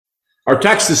Our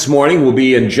text this morning will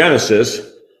be in Genesis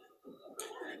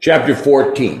chapter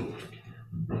 14.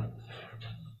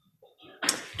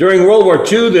 During World War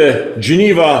II, the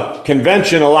Geneva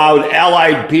Convention allowed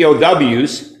Allied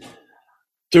POWs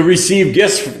to receive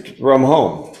gifts from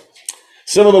home.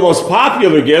 Some of the most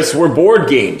popular gifts were board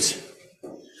games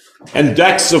and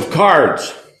decks of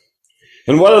cards.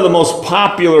 And one of the most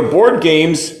popular board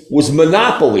games was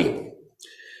Monopoly,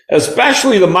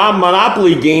 especially the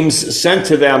Monopoly games sent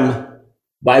to them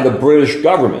by the British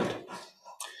government.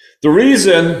 The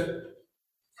reason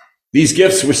these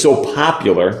gifts were so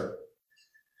popular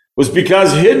was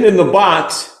because hidden in the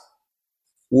box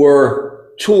were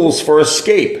tools for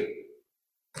escape.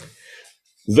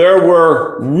 There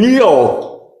were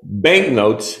real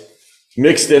banknotes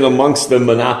mixed in amongst the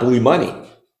Monopoly money.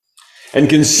 And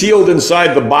concealed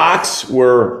inside the box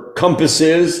were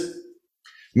compasses,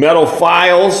 metal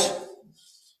files,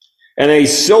 and a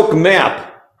silk map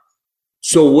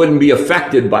so it wouldn't be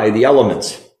affected by the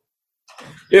elements.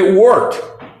 It worked.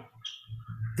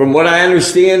 From what I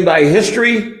understand by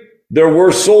history, there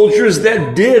were soldiers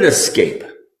that did escape.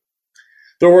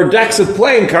 There were decks of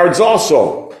playing cards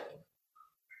also.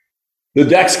 The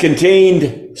decks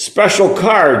contained special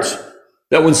cards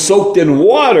that, when soaked in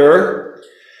water,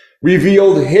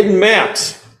 revealed hidden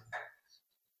maps,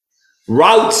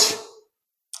 routes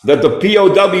that the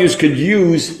POWs could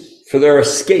use for their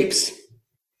escapes.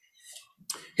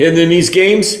 Hidden in these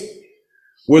games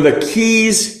were the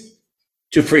keys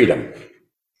to freedom.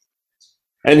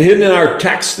 And hidden in our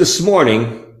text this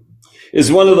morning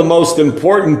is one of the most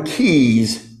important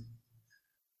keys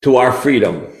to our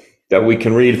freedom that we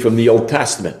can read from the Old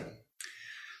Testament.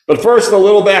 But first, a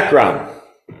little background.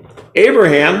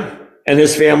 Abraham and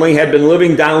his family had been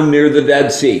living down near the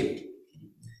Dead Sea.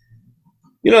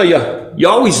 You know, you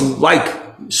always like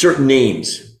certain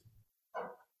names.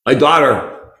 My daughter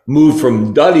moved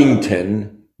from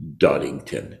Duddington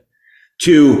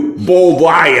to Bold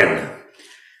Lion.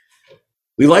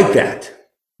 We like that.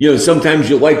 You know, sometimes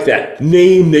you like that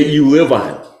name that you live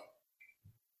on.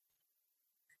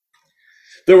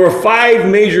 There were 5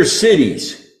 major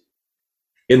cities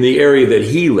in the area that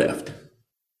he lived.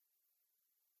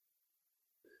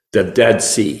 The Dead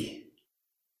Sea.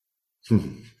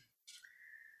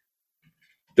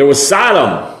 There was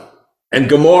Sodom and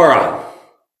Gomorrah,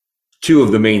 2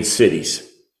 of the main cities.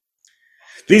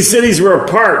 These cities were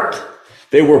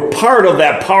they were part of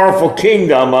that powerful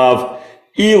kingdom of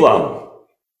Elam,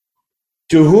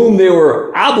 to whom they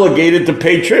were obligated to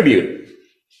pay tribute.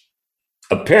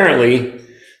 Apparently,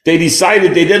 they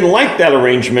decided they didn't like that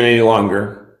arrangement any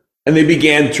longer, and they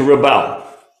began to rebel.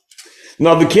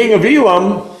 Now, the King of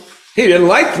Elam, he didn't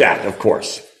like that, of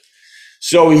course.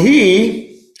 So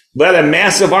he led a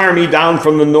massive army down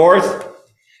from the north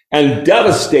and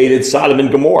devastated Sodom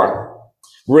and Gomorrah,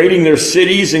 raiding their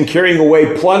cities and carrying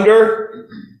away plunder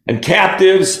and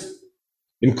captives,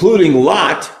 including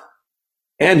Lot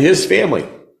and his family.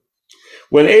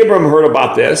 When Abram heard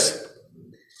about this,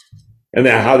 and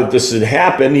how this had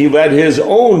happened, he led his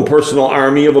own personal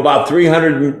army of about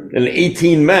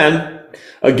 318 men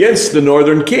against the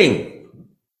northern king.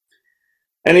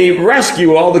 And he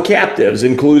rescued all the captives,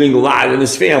 including Lot and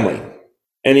his family.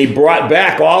 And he brought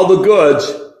back all the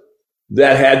goods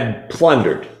that had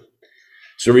plundered.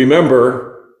 So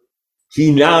remember, he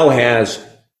now has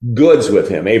goods with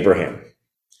him, Abraham.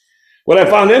 What I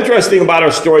found interesting about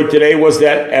our story today was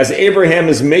that as Abraham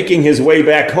is making his way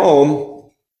back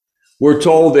home, we're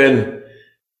told in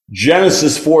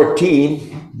Genesis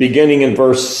 14, beginning in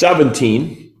verse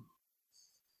 17,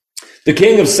 the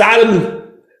king of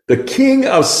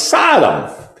Sodom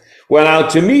went out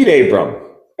to meet Abram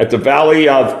at the Valley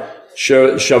of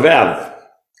Shaveh.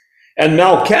 And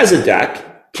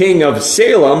Melchizedek, king of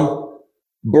Salem,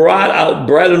 brought out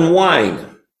bread and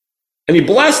wine. And he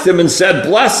blessed him and said,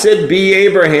 "Blessed be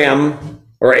Abram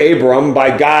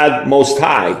by God Most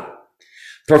High,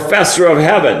 Possessor of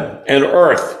heaven and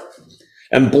earth.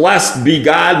 And blessed be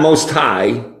God Most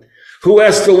High, who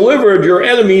has delivered your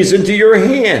enemies into your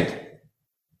hand."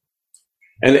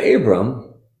 And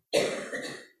Abram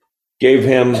gave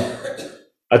him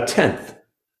a tenth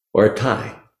or a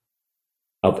tithe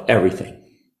of everything.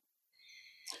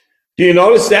 Do you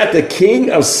notice that the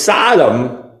king of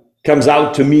Sodom comes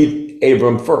out to meet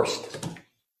Abram first?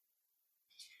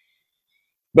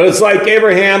 But it's like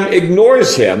Abraham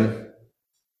ignores him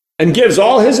and gives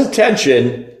all his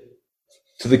attention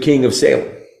to the king of Salem,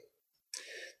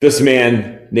 this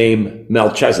man named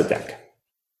Melchizedek.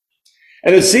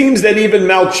 And it seems that even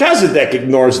Melchizedek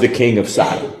ignores the king of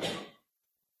Sodom.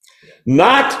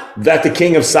 Not that the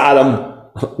king of Sodom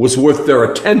was worth their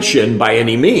attention by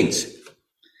any means.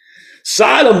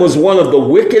 Sodom was one of the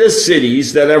wickedest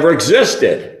cities that ever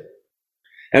existed.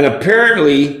 And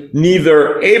apparently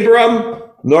neither Abram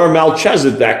nor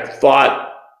Melchizedek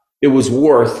thought it was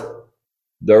worth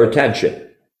their attention.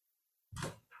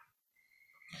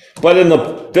 But in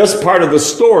this part of the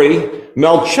story,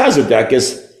 Melchizedek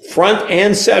is front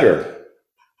and center.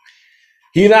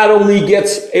 He not only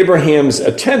gets Abraham's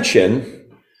attention,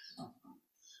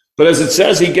 but as it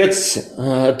says, he gets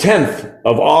a tenth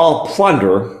of all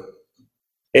plunder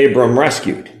Abram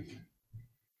rescued.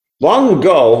 Long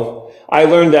ago, I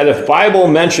learned that if Bible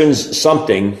mentions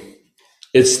something,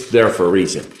 it's there for a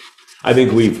reason. I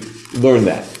think we've learned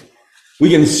that. We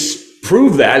can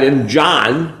prove that in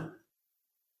John,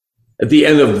 at the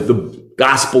end of the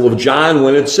Gospel of John,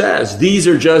 when it says, these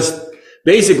are just,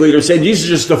 basically they're saying these are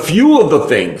just a few of the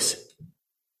things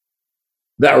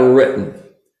that were written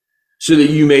so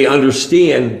that you may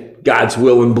understand God's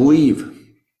will and believe.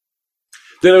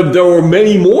 There were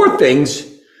many more things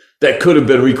that could have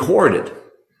been recorded,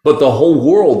 but the whole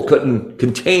world couldn't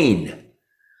contain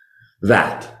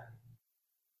that.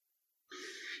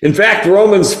 In fact,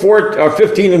 Romans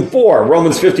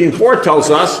 15:4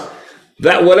 tells us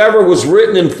that whatever was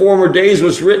written in former days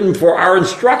was written for our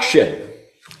instruction,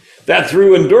 that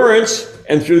through endurance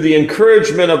and through the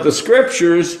encouragement of the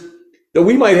scriptures, that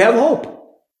we might have hope.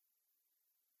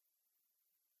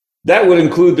 That would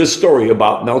include this story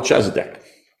about Melchizedek.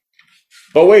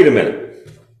 But wait a minute.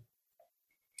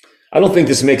 I don't think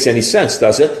this makes any sense,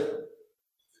 does it?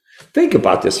 Think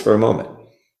about this for a moment.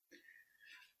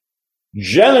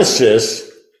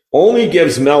 Genesis only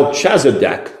gives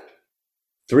Melchizedek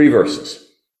 3 verses.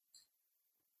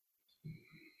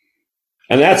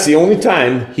 And that's the only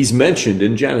time he's mentioned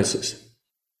in Genesis.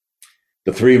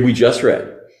 The 3 we just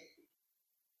read.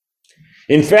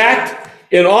 In fact,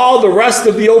 in all the rest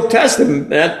of the Old Testament,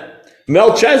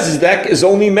 Melchizedek is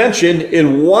only mentioned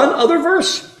in 1 other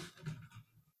verse.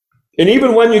 And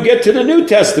even when you get to the New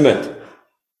Testament,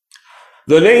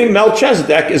 the name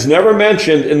Melchizedek is never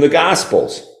mentioned in the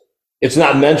Gospels. It's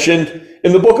not mentioned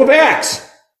in the book of Acts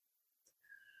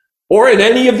or in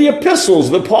any of the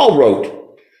epistles that Paul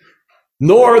wrote,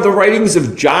 nor the writings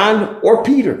of John or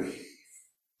Peter.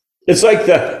 It's like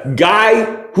the guy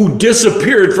who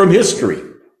disappeared from history.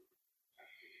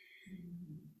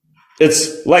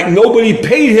 It's like nobody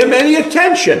paid him any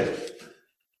attention.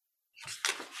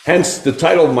 Hence, the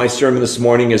title of my sermon this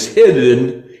morning is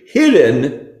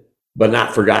Hidden, but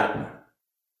Not Forgotten.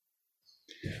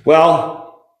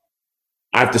 Well,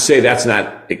 I have to say that's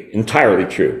not entirely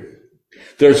true.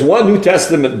 There's one New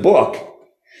Testament book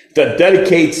that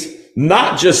dedicates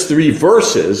not just 3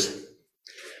 verses,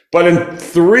 but in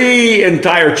 3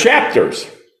 entire chapters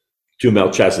to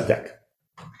Melchizedek.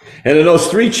 And in those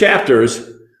 3 chapters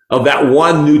of that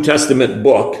one New Testament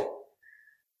book,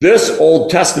 this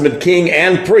Old Testament king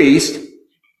and priest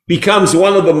becomes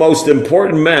one of the most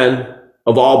important men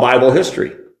of all Bible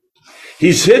history.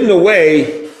 He's hidden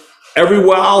away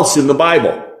everywhere else in the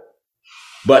Bible,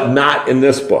 but not in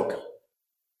this book.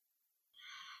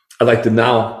 I'd like to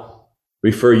now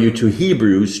refer you to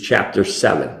Hebrews chapter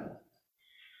 7.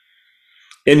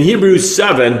 In Hebrews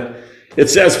 7,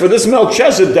 it says, "For this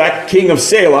Melchizedek, king of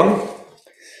Salem,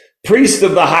 priest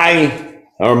of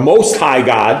the most high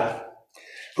God,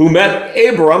 who met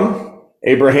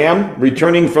Abraham,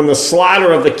 returning from the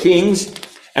slaughter of the kings,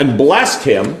 and blessed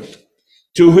him,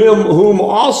 to whom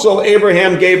also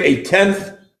Abraham gave a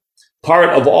 10th part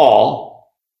of all,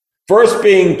 first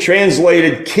being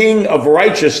translated King of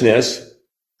Righteousness,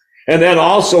 and then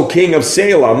also King of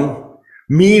Salem,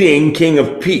 meaning King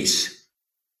of Peace.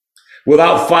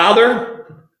 Without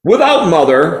father, without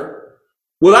mother,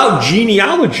 without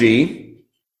genealogy,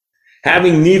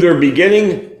 having neither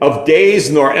beginning of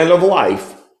days nor end of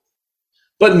life,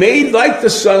 but made like the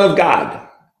Son of God,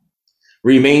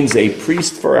 remains a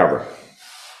priest forever."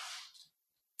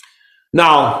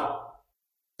 Now,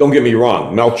 don't get me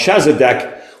wrong,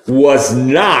 Melchizedek was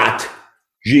not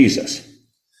Jesus.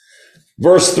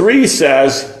 Verse 3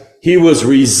 says he was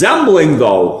resembling,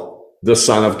 though, the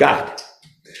Son of God.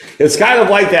 It's kind of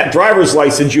like that driver's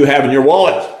license you have in your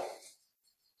wallet.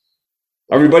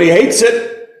 Everybody hates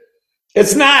it.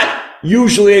 It's not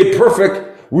usually a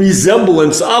perfect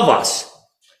resemblance of us.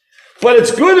 But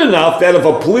it's good enough that if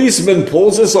a policeman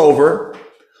pulls us over,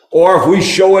 or if we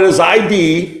show it as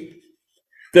ID,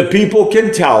 that people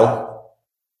can tell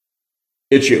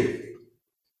it's you.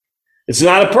 It's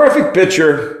not a perfect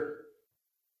picture,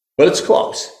 but it's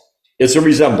close. It's a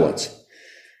resemblance.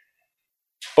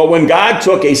 But when God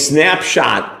took a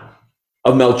snapshot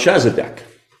of Melchizedek,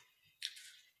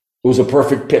 it was a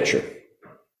perfect picture.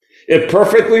 It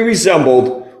perfectly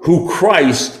resembled who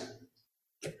Christ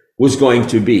was going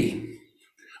to be.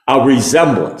 A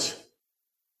resemblance.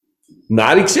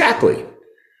 Not exactly.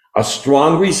 A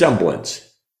strong resemblance.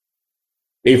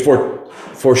 A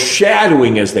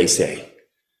foreshadowing, as they say.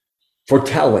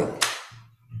 Foretelling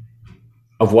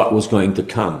of what was going to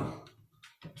come.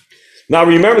 Now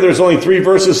remember, there's only 3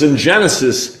 verses in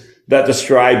Genesis that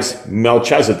describes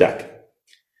Melchizedek.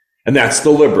 And that's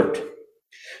deliberate.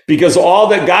 Because all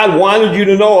that God wanted you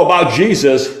to know about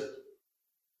Jesus,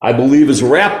 I believe, is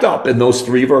wrapped up in those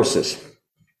 3 verses.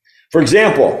 For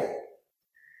example,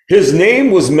 his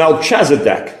name was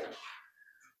Melchizedek,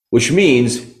 which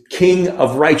means King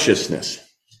of Righteousness.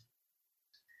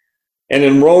 And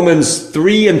in Romans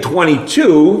 3 and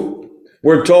 22,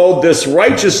 we're told this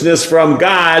righteousness from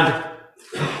God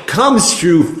comes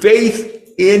through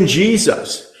faith in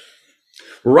Jesus.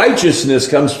 Righteousness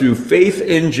comes through faith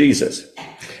in Jesus.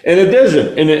 In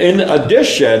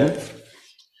addition,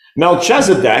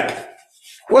 Melchizedek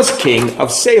was King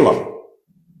of Salem,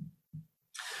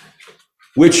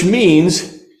 which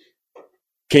means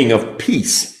King of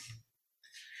Peace.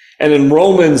 And in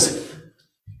Romans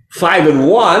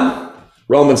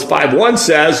 5:1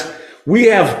 says, we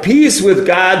have peace with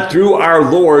God through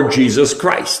our Lord Jesus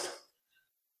Christ.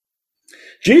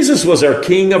 Jesus was our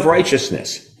King of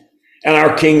Righteousness and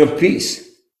our King of Peace.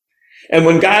 And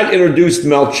when God introduced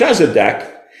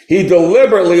Melchizedek, he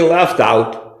deliberately left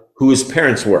out who his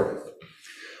parents were.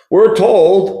 We're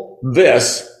told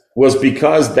this was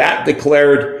because that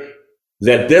declared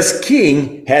that this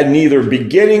king had neither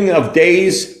beginning of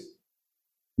days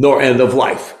nor end of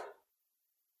life.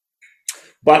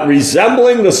 But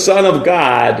resembling the Son of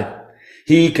God,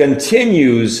 he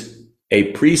continues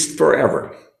a priest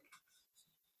forever.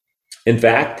 In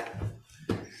fact,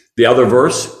 the other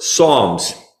verse,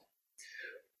 Psalms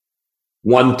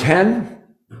 110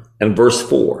 and verse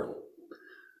 4.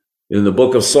 In the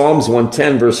book of Psalms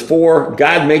 110, verse 4,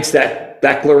 God makes that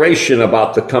declaration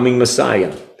about the coming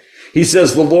Messiah. He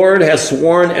says, the Lord has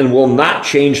sworn and will not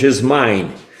change his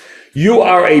mind. You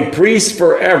are a priest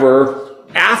forever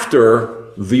after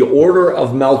the order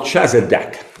of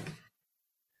Melchizedek.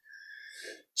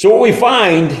 So what we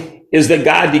find is that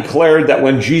God declared that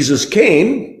when Jesus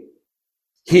came,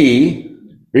 he,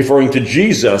 referring to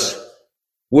Jesus,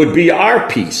 would be our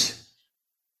peace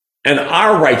and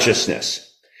our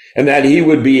righteousness, and that he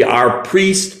would be our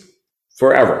priest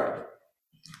forever.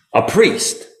 A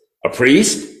priest. A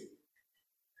priest?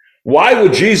 Why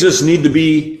would Jesus need to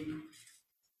be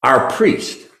our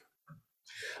priest?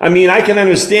 I mean, I can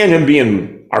understand him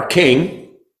being our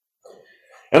king,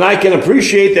 and I can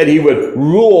appreciate that he would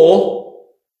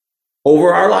rule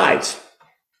over our lives.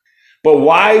 But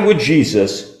why would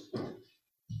Jesus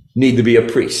need to be a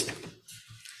priest?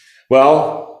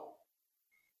 Well,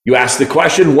 you ask the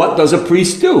question, what does a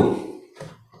priest do?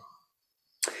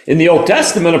 In the Old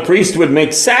Testament, a priest would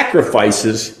make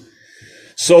sacrifices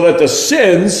so that the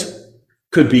sins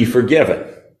could be forgiven.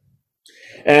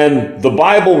 And the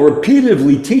Bible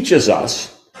repeatedly teaches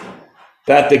us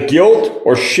that the guilt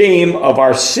or shame of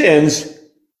our sins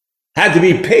had to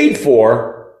be paid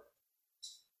for,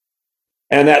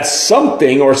 and that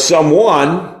something or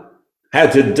someone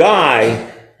had to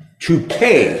die to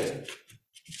pay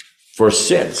for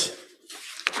sins.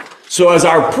 So as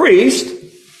our priest,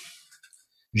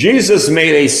 Jesus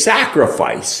made a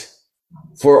sacrifice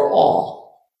for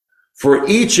all, for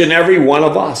each and every one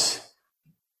of us.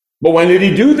 But when did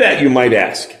he do that, you might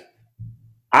ask?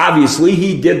 Obviously,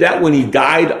 he did that when he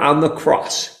died on the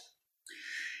cross.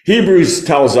 Hebrews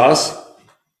tells us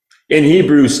in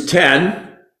Hebrews 10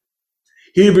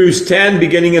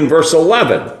 beginning in verse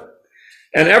 11,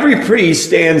 and every priest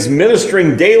stands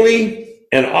ministering daily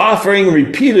and offering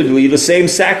repeatedly the same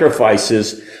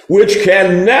sacrifices, which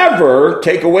can never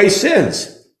take away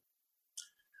sins.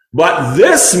 But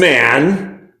this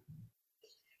man,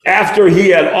 after he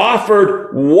had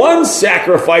offered one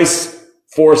sacrifice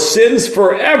for sins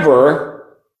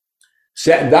forever,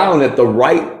 sat down at the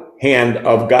right hand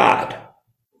of God.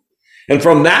 And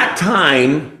from that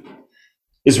time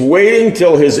is waiting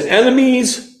till his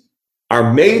enemies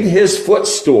are made his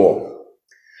footstool.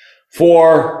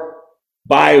 For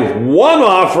by one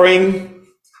offering,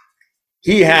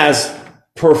 he has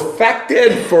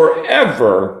perfected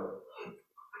forever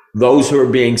those who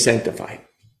are being sanctified.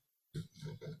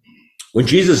 When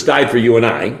Jesus died for you and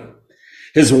I,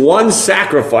 his one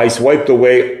sacrifice wiped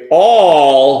away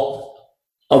all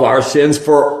of our sins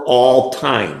for all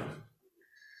time.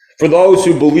 For those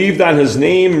who believed on his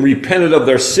name, repented of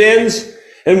their sins,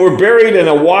 and were buried in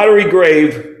a watery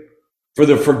grave for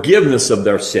the forgiveness of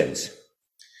their sins.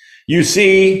 You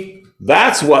see,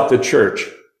 that's what the church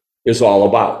is all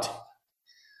about.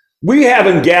 We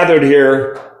haven't gathered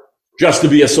here just to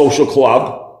be a social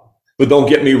club, but don't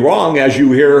get me wrong, as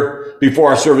you hear before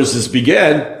our services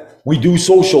begin, we do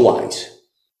socialize.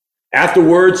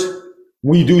 Afterwards,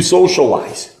 we do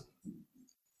socialize.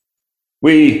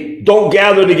 We don't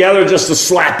gather together just to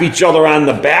slap each other on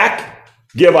the back,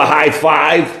 give a high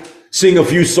five, sing a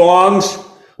few songs,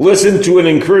 listen to an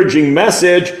encouraging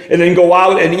message, and then go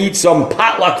out and eat some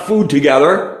potluck food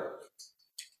together.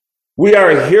 We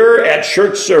are here at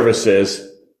church services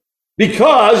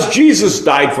because Jesus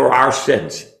died for our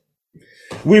sins.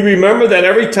 We remember that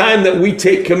every time that we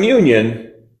take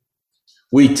communion,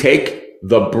 we take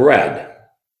the bread.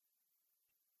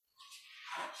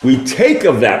 We take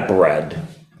of that bread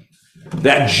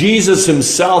that Jesus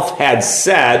himself had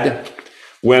said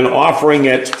when offering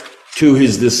it to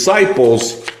his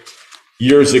disciples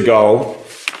years ago,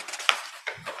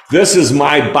 "This is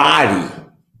my body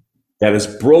that is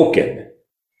broken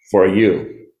for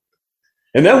you."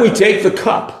 And then we take the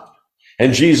cup,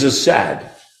 and Jesus said,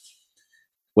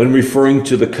 when referring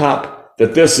to the cup,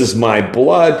 that this is my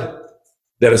blood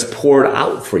that is poured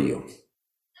out for you.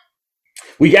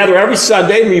 We gather every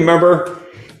Sunday and remember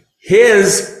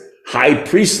his high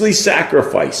priestly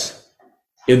sacrifice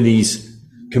in these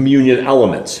communion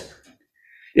elements.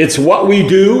 It's what we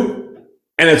do,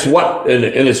 and it's what we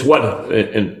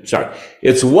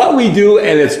do,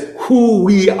 and it's who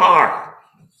we are.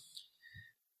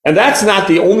 And that's not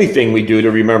the only thing we do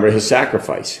to remember his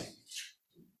sacrifice.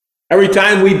 Every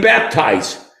time we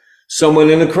baptize someone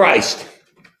into Christ,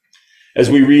 as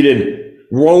we read in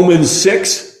Romans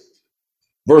 6,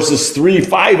 verses 3,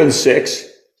 5, and 6,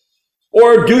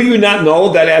 or do you not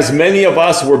know that as many of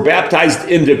us were baptized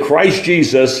into Christ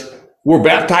Jesus, were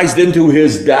baptized into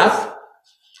his death?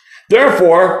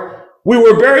 Therefore, we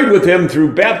were buried with him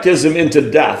through baptism into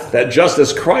death, that just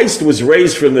as Christ was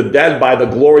raised from the dead by the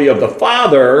glory of the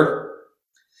Father,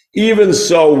 even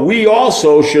so we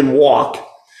also should walk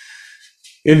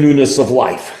in newness of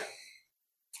life.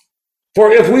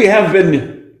 For if we have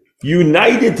been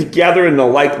united together in the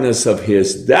likeness of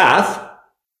his death,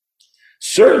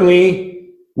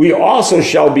 certainly we also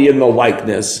shall be in the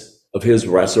likeness of his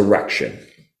resurrection.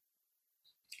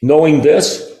 Knowing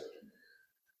this,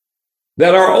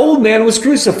 that our old man was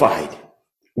crucified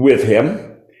with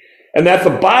him, and that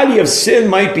the body of sin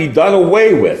might be done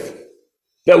away with,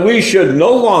 that we should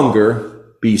no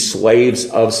longer be slaves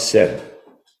of sin.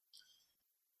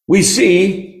 We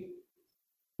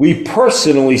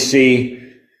personally see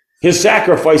his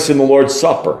sacrifice in the Lord's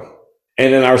Supper,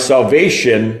 and in our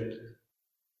salvation,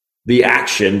 the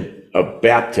action of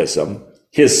baptism,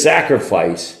 his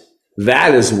sacrifice.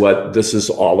 That is what this is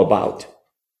all about.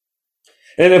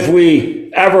 And if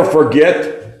we ever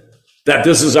forget that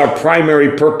this is our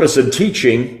primary purpose in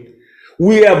teaching,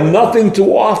 we have nothing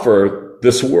to offer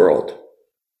this world.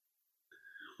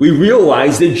 We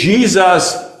realize that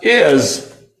Jesus is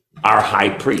our high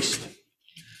priest.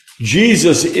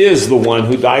 Jesus is the one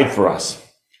who died for us.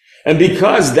 And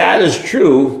because that is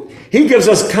true, he gives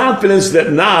us confidence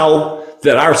that now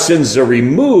that our sins are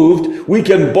removed, we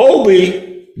can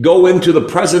boldly go into the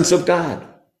presence of God.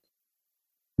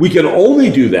 We can only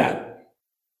do that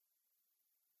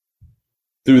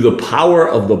through the power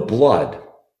of the blood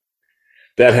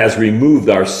that has removed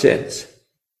our sins.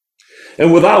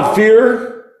 And without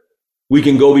fear, we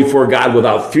can go before God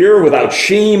without fear, without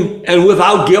shame, and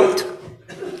without guilt.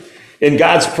 In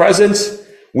God's presence,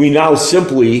 we now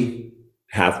simply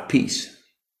have peace.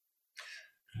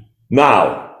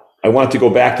 Now, I want to go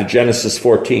back to Genesis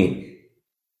 14.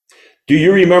 Do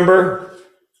you remember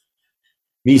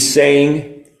me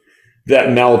saying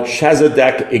that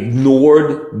Melchizedek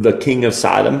ignored the king of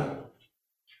Sodom?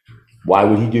 Why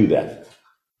would he do that?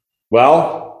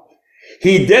 Well,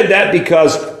 he did that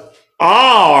because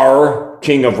our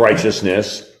King of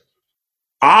righteousness,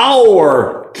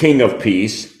 our King of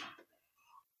peace,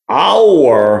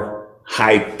 our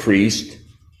high priest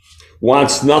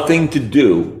wants nothing to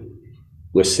do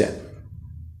with sin.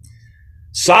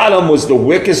 Sodom was the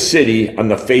wickedest city on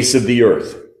the face of the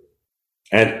earth,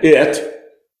 and it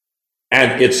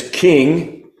and its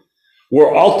king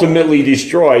were ultimately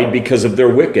destroyed because of their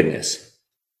wickedness.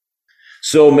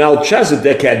 So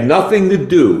Melchizedek had nothing to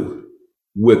do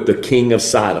with the king of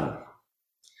Sodom.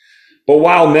 But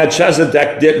while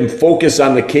Melchizedek didn't focus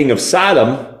on the king of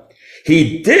Sodom,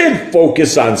 he did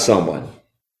focus on someone,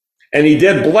 and he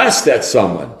did bless that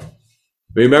someone.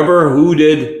 Remember, who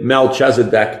did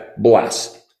Melchizedek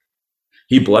bless?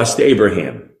 He blessed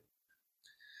Abraham.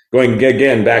 Going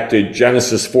again back to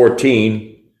Genesis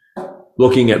 14,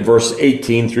 looking at verse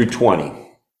 18 through 20.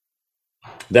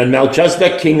 Then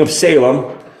Melchizedek, king of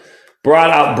Salem, brought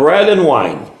out bread and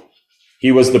wine,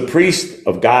 He was the priest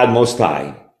of God Most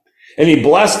High. And he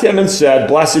blessed him and said,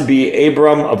 Blessed be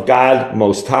Abram of God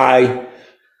Most High,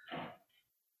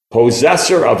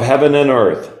 possessor of heaven and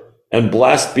earth, and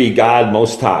blessed be God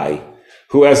Most High,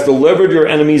 who has delivered your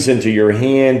enemies into your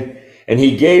hand, and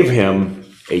he gave him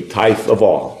a tithe of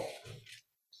all.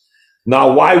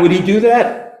 Now, why would he do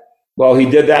that? Well, he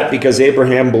did that because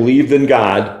Abraham believed in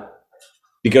God,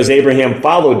 because Abraham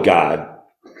followed God,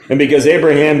 and because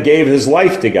Abraham gave his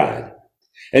life to God.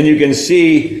 And you can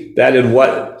see that in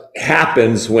what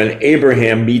happens when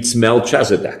Abraham meets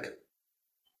Melchizedek.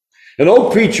 An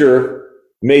old preacher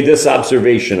made this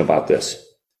observation about this.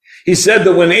 He said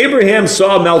that when Abraham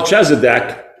saw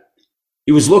Melchizedek,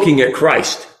 he was looking at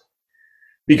Christ,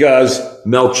 because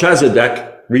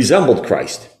Melchizedek resembled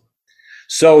Christ.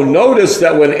 So notice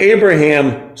that when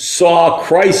Abraham saw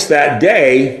Christ that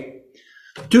day,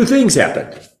 two things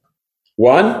happened.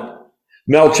 One,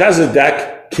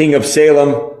 Melchizedek, King of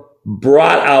Salem,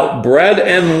 brought out bread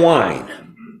and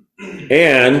wine,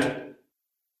 and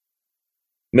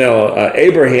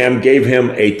Abraham gave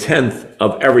him a tenth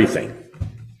of everything.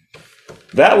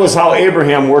 That was how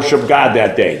Abraham worshiped God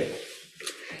that day.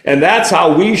 And that's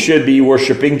how we should be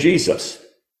worshiping Jesus.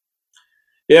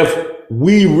 If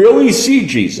we really see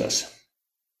Jesus,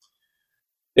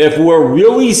 if we're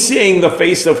really seeing the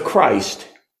face of Christ,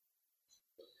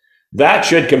 that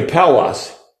should compel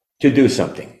us to do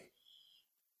something.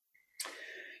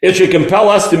 It should compel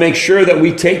us to make sure that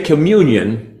we take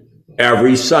communion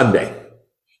every Sunday.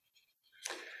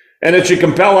 And it should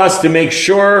compel us to make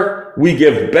sure we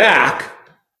give back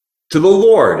to the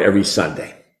Lord every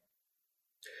Sunday.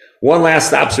 One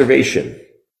last observation.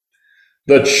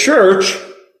 The church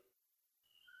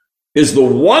is the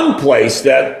one place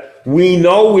that we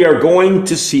know we are going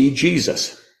to see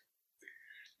Jesus.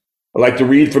 I'd like to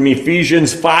read from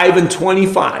Ephesians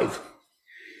 5:25.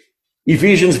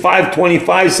 Ephesians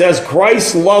 5:25 says,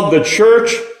 Christ loved the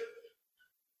church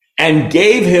and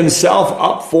gave himself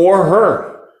up for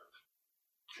her.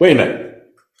 Wait a minute.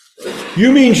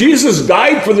 You mean Jesus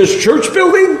died for this church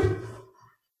building?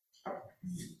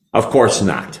 Of course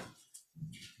not.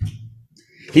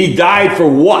 He died for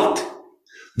what?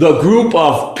 The group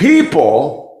of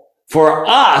people, for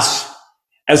us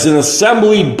as an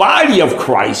assembly body of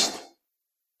Christ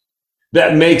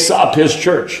that makes up his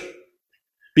church.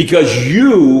 Because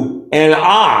you and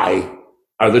I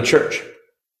are the church.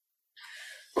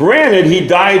 Granted, he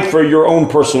died for your own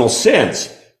personal sins,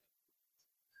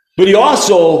 but he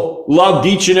also loved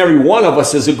each and every one of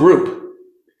us as a group.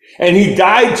 And he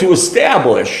died to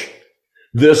establish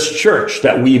this church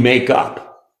that we make up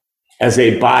as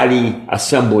a body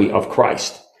assembly of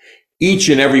Christ. Each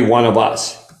and every one of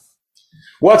us.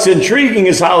 What's intriguing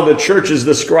is how the church is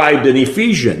described in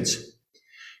Ephesians.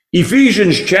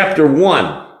 Ephesians chapter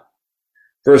 1,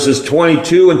 verses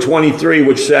 22 and 23,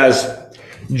 which says,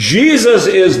 Jesus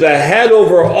is the head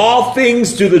over all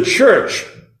things to the church,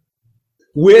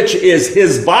 which is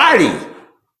his body.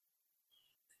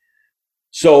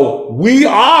 So we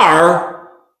are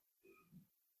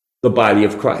the body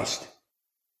of Christ.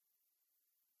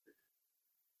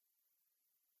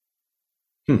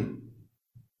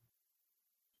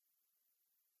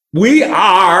 We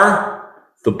are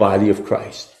the body of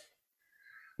Christ.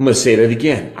 I'm going to say that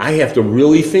again. I have to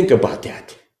really think about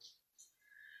that.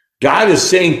 God is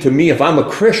saying to me, if I'm a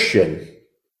Christian,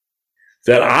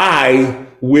 that I,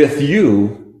 with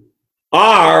you,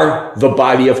 are the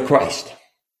body of Christ.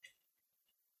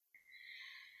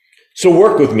 So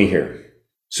work with me here.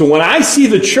 So when I see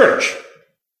the church,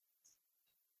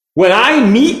 when I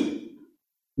meet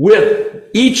with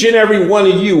each and every one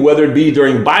of you, whether it be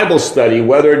during Bible study,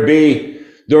 whether it be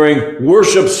during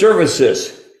worship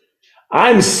services,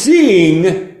 I'm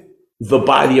seeing the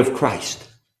body of Christ.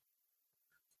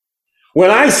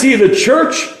 When I see the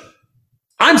church,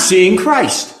 I'm seeing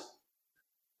Christ.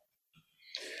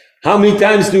 How many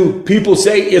times do people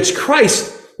say it's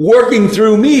Christ working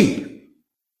through me?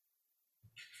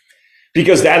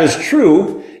 Because that is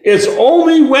true. It's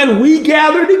only when we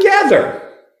gather together.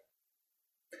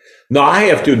 Now, I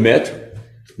have to admit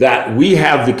that we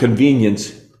have the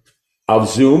convenience of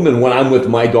Zoom, and when I'm with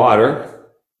my daughter,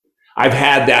 I've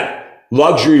had that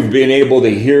luxury of being able to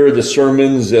hear the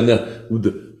sermons and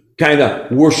the kind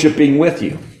of worshiping with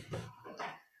you.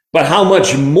 But how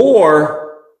much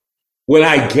more when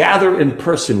I gather in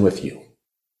person with you,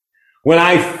 when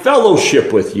I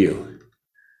fellowship with you,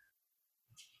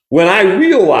 when I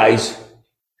realize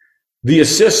the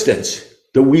assistance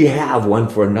that we have one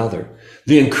for another,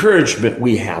 the encouragement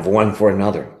we have one for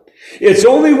another. It's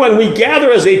only when we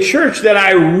gather as a church that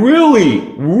I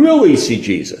really see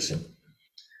Jesus.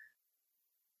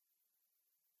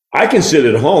 I can sit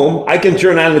at home. I can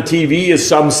turn on the TV, as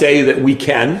some say that we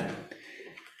can,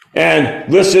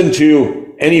 and listen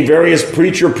to any various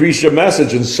preacher preach a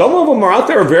message. And some of them are out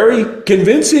there very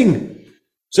convincing.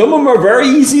 Some of them are very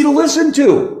easy to listen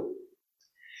to.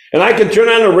 And I can turn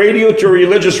on the radio to a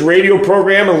religious radio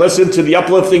program and listen to the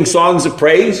uplifting songs of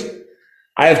praise.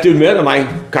 I have to admit, on my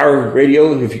car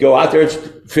radio, if you go out there, it's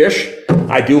Fish.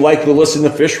 I do like to listen to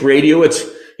Fish radio. It's,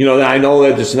 I know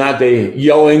that it's not the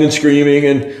yelling and screaming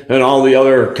and all the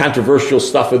other controversial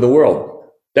stuff in the world.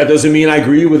 That doesn't mean I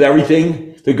agree with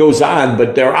everything that goes on,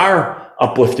 but there are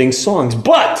uplifting songs. And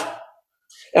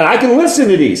I can listen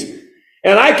to these,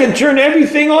 and I can turn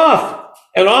everything off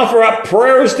and offer up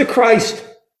prayers to Christ.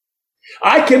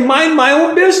 I can mind my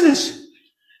own business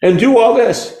and do all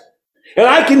this. And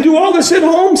I can do all this at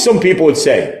home, some people would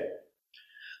say.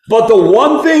 But the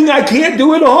one thing I can't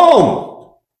do at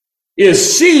home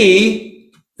is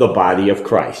see the body of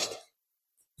Christ,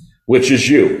 which is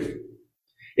you.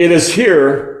 It is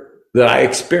here that I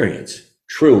experience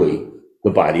truly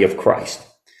the body of Christ.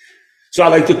 So I'd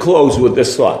like to close with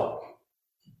this thought.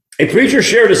 A preacher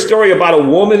shared a story about a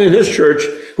woman in his church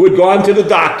who had gone to the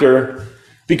doctor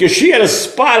because she had a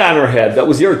spot on her head that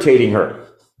was irritating her.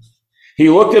 He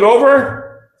looked it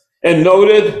over and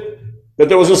noted that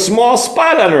there was a small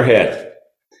spot on her head.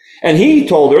 And he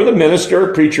told her,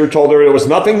 the preacher told her there was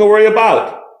nothing to worry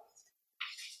about.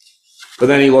 But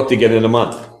then he looked again in a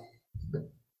month.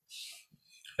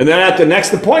 And then at the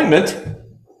next appointment,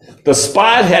 the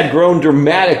spot had grown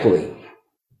dramatically.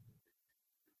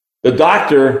 The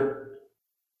doctor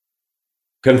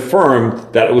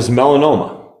confirmed that it was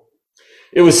melanoma.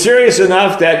 It was serious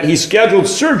enough that he scheduled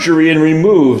surgery and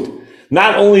removed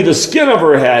not only the skin of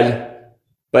her head,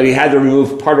 but he had to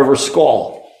remove part of her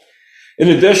skull. In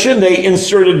addition, they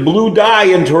inserted blue dye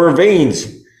into her veins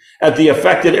at the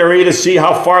affected area to see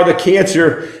how far the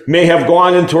cancer may have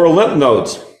gone into her lymph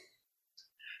nodes.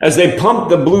 As they pumped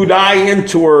the blue dye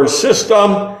into her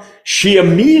system, she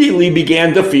immediately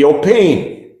began to feel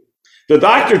pain. The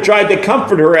doctor tried to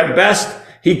comfort her at best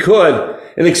he could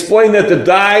and explained that the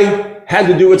dye had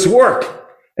to do its work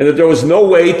and that there was no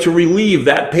way to relieve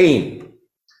that pain.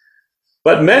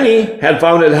 But many had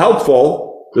found it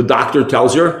helpful, the doctor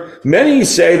tells her. Many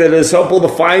say that it is helpful to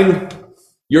find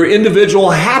your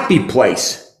individual happy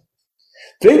place.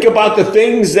 Think about the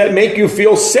things that make you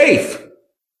feel safe,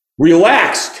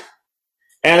 relaxed,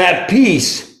 and at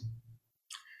peace.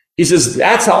 He says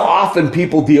that's how often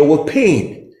people deal with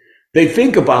pain. They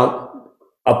think about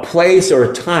a place or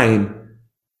a time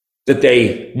that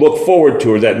they look forward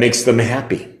to or that makes them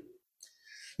happy.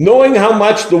 Knowing how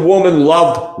much the woman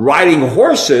loved riding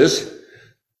horses,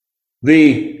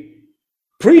 the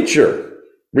preacher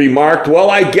remarked, well,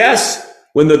 I guess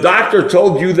when the doctor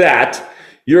told you that,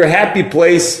 your happy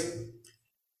place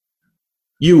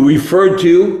you referred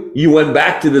to, you went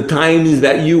back to the times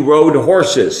that you rode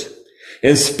horses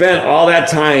and spent all that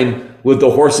time with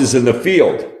the horses in the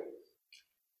field.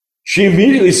 She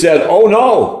immediately said, oh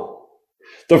no,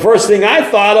 the first thing I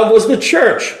thought of was the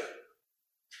church.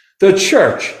 The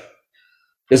church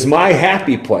is my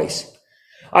happy place.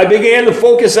 I began to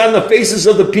focus on the faces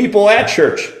of the people at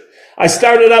church. I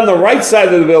started on the right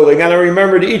side of the building, and I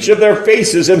remembered each of their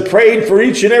faces and prayed for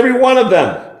each and every one of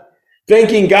them,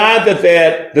 thanking God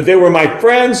that they were my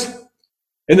friends,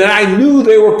 and that I knew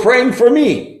they were praying for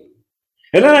me.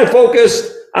 And then I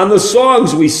focused on the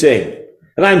songs we sing,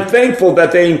 and I'm thankful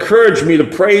that they encourage me to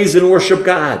praise and worship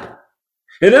God.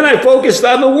 And then I focused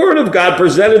on the Word of God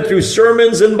presented through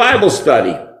sermons and Bible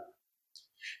study.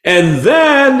 And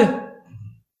then,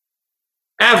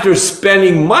 after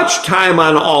spending much time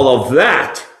on all of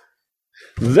that,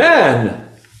 then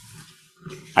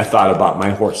I thought about my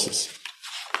horses.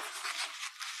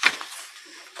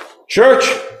 Church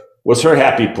was her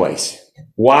happy place.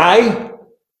 Why?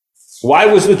 Why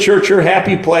was the church her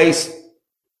happy place?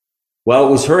 Well,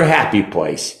 it was her happy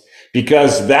place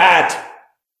because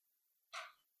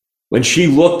when she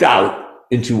looked out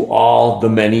into all the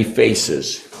many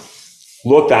faces,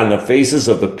 looked on the faces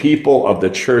of the people of the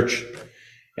church,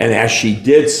 and as she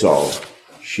did so,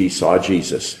 she saw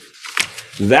Jesus.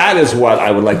 That is what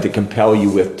I would like to compel you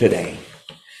with today.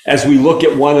 As we look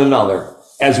at one another,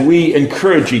 as we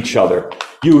encourage each other.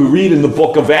 You read in the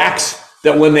book of Acts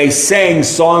that when they sang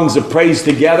songs of praise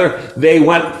together, they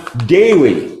went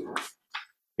daily,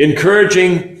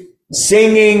 encouraging,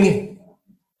 singing,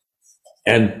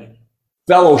 and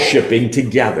fellowshipping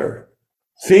together,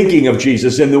 thinking of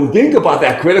Jesus. And then think about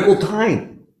that critical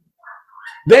time.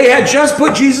 They had just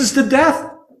put Jesus to death.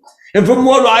 And from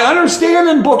what I understand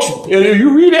in books,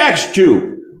 you read Acts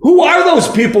 2, who are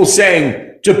those people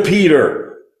saying to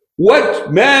Peter,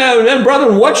 What, man and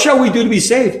brethren, what shall we do to be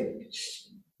saved?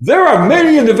 There are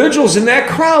many individuals in that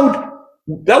crowd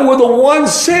that were the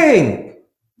ones saying,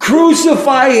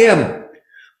 crucify him,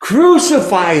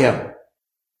 crucify him.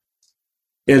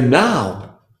 And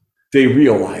now they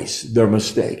realize their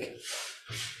mistake.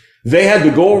 They had to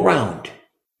go around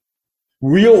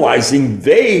realizing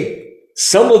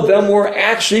some of them were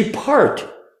actually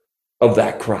part of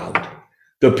that crowd,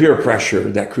 the peer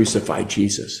pressure that crucified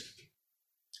Jesus.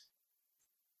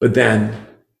 But then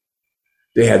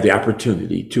they had the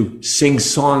opportunity to sing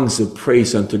songs of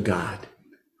praise unto God.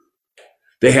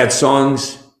 They had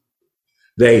songs.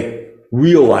 They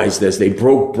realized as they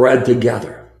broke bread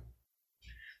together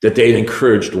that they had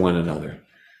encouraged one another.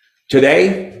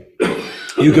 Today,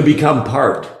 you can become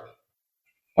part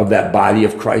of that body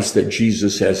of Christ that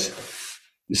Jesus has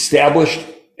established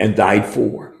and died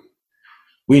for.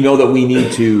 We know that we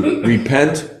need to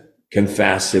repent,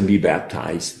 confess, and be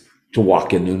baptized to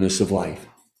walk in newness of life.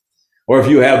 Or if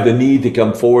you have the need to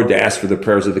come forward to ask for the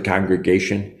prayers of the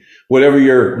congregation, whatever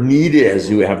your need is,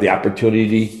 you have the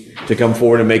opportunity to come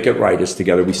forward and make it right as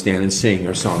together we stand and sing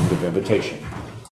our song of invitation.